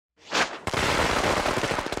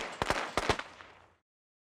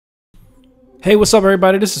Hey, what's up,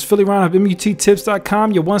 everybody? This is PhillyRon of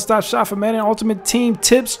MUTtips.com, your one-stop shop for Madden Ultimate Team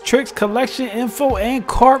tips, tricks, collection info, and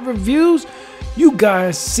card reviews. You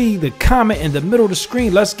guys see the comment in the middle of the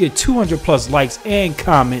screen. Let's get 200 plus likes and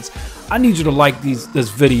comments. I need you to like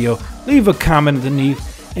this video, leave a comment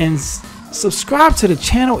underneath, and subscribe to the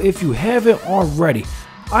channel if you haven't already.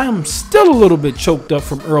 I am still a little bit choked up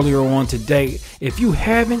from earlier on today. If you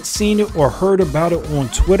haven't seen it or heard about it on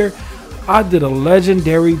Twitter, I did a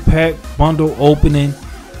legendary pack bundle opening,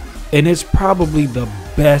 and it's probably the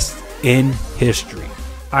best in history.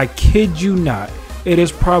 I kid you not. It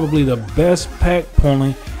is probably the best pack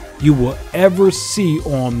pulling you will ever see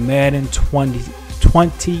on Madden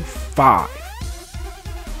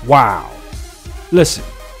 2025. Wow. Listen,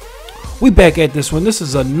 we back at this one. This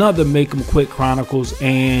is another Make Em Quit Chronicles,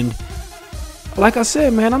 and like I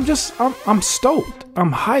said, man, I'm stoked.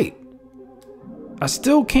 I'm hyped. I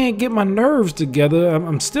still can't get my nerves together.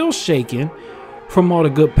 I'm still shaking from all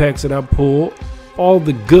the good packs that I pulled, all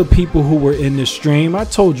the good people who were in the stream. I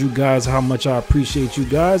told you guys how much I appreciate you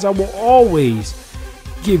guys. I will always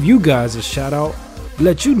give you guys a shout out,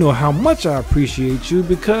 let you know how much I appreciate you,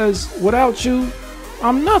 because without you,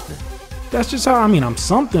 I'm nothing. That's just how, I'm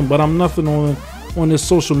something, but I'm nothing on this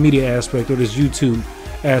social media aspect or this YouTube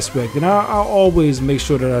aspect. And I'll always make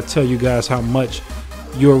sure that I tell you guys how much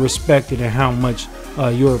you're respected and how much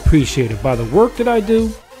you're appreciated by the work that I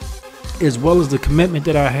do, as well as the commitment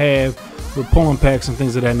that I have with pulling packs and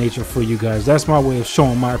things of that nature for you guys. That's my way of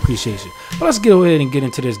showing my appreciation. But let's go ahead and get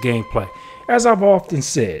into this gameplay. As I've often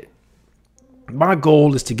said, my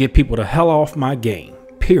goal is to get people the hell off my game,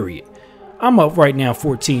 period. I'm up right now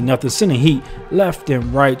 14-0, sending heat left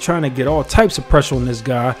and right, trying to get all types of pressure on this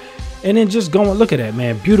guy. And then just going, look at that,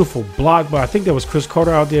 man. Beautiful block, but I think that was Chris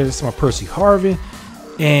Carter out there. This is my Percy Harvin.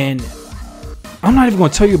 And I'm not even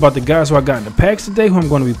going to tell you about the guys who I got in the packs today, who I'm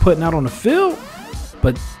going to be putting out on the field.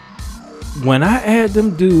 But when I add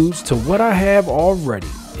them dudes to what I have already,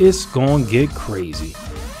 it's going to get crazy.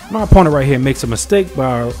 My opponent right here makes a mistake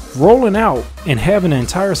by rolling out and having an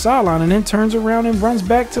entire sideline, and then turns around and runs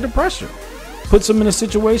back to the pressure. Puts him in a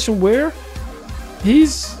situation where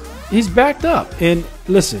he's backed up. And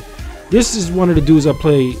listen, this is one of the dudes I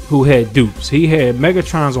played who had dupes. He had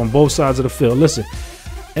Megatrons on both sides of the field. Listen,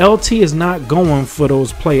 LT is not going for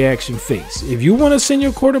those play action fakes. If you want to send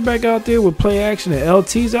your quarterback out there with play action and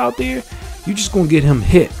LT's out there, you're just going to get him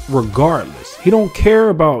hit regardless. He don't care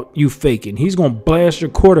about you faking. He's going to blast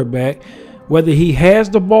your quarterback whether he has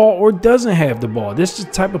the ball or doesn't have the ball. This is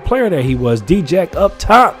the type of player that he was. D-Jack up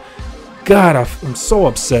top. God, I'm so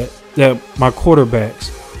upset that my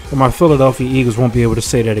quarterbacks or my Philadelphia Eagles won't be able to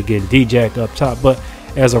say that again. D-Jack up top. But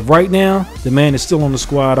as of right now, the man is still on the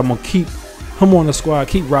squad. I'm going to keep him on the squad,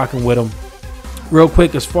 keep rocking with him. Real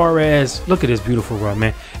quick, as far as, look at this beautiful run,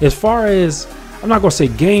 man. As far as, I'm not going to say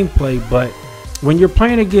gameplay, but when you're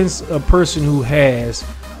playing against a person who has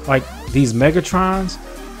like these Megatrons,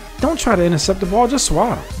 don't try to intercept the ball, just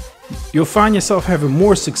swat them. You'll find yourself having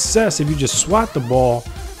more success if you just swat the ball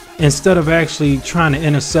instead of actually trying to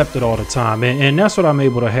intercept it all the time. And that's what I'm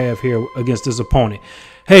able to have here against this opponent.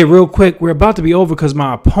 Hey, real quick, we're about to be over because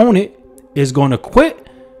my opponent is going to quit.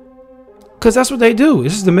 Because that's what they do.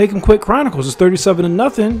 This is the Make Em Quit Chronicles. It's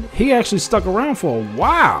 37-0. He actually stuck around for a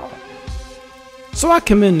while. So I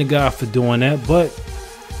commend the guy for doing that. But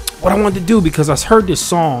what I wanted to do, because I heard this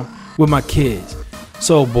song with my kids.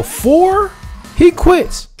 So before he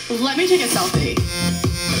quits, let me take a selfie.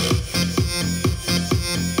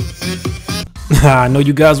 I know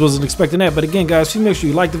you guys wasn't expecting that, but again, guys, please make sure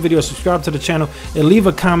you like the video, subscribe to the channel, and leave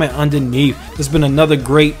a comment underneath. It's been another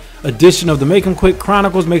great edition of the Make Em Quit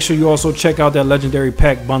Chronicles. Make sure you also check out that legendary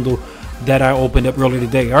pack bundle that I opened up earlier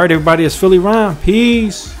today. All right, everybody, it's PhillyRon.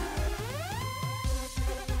 Peace.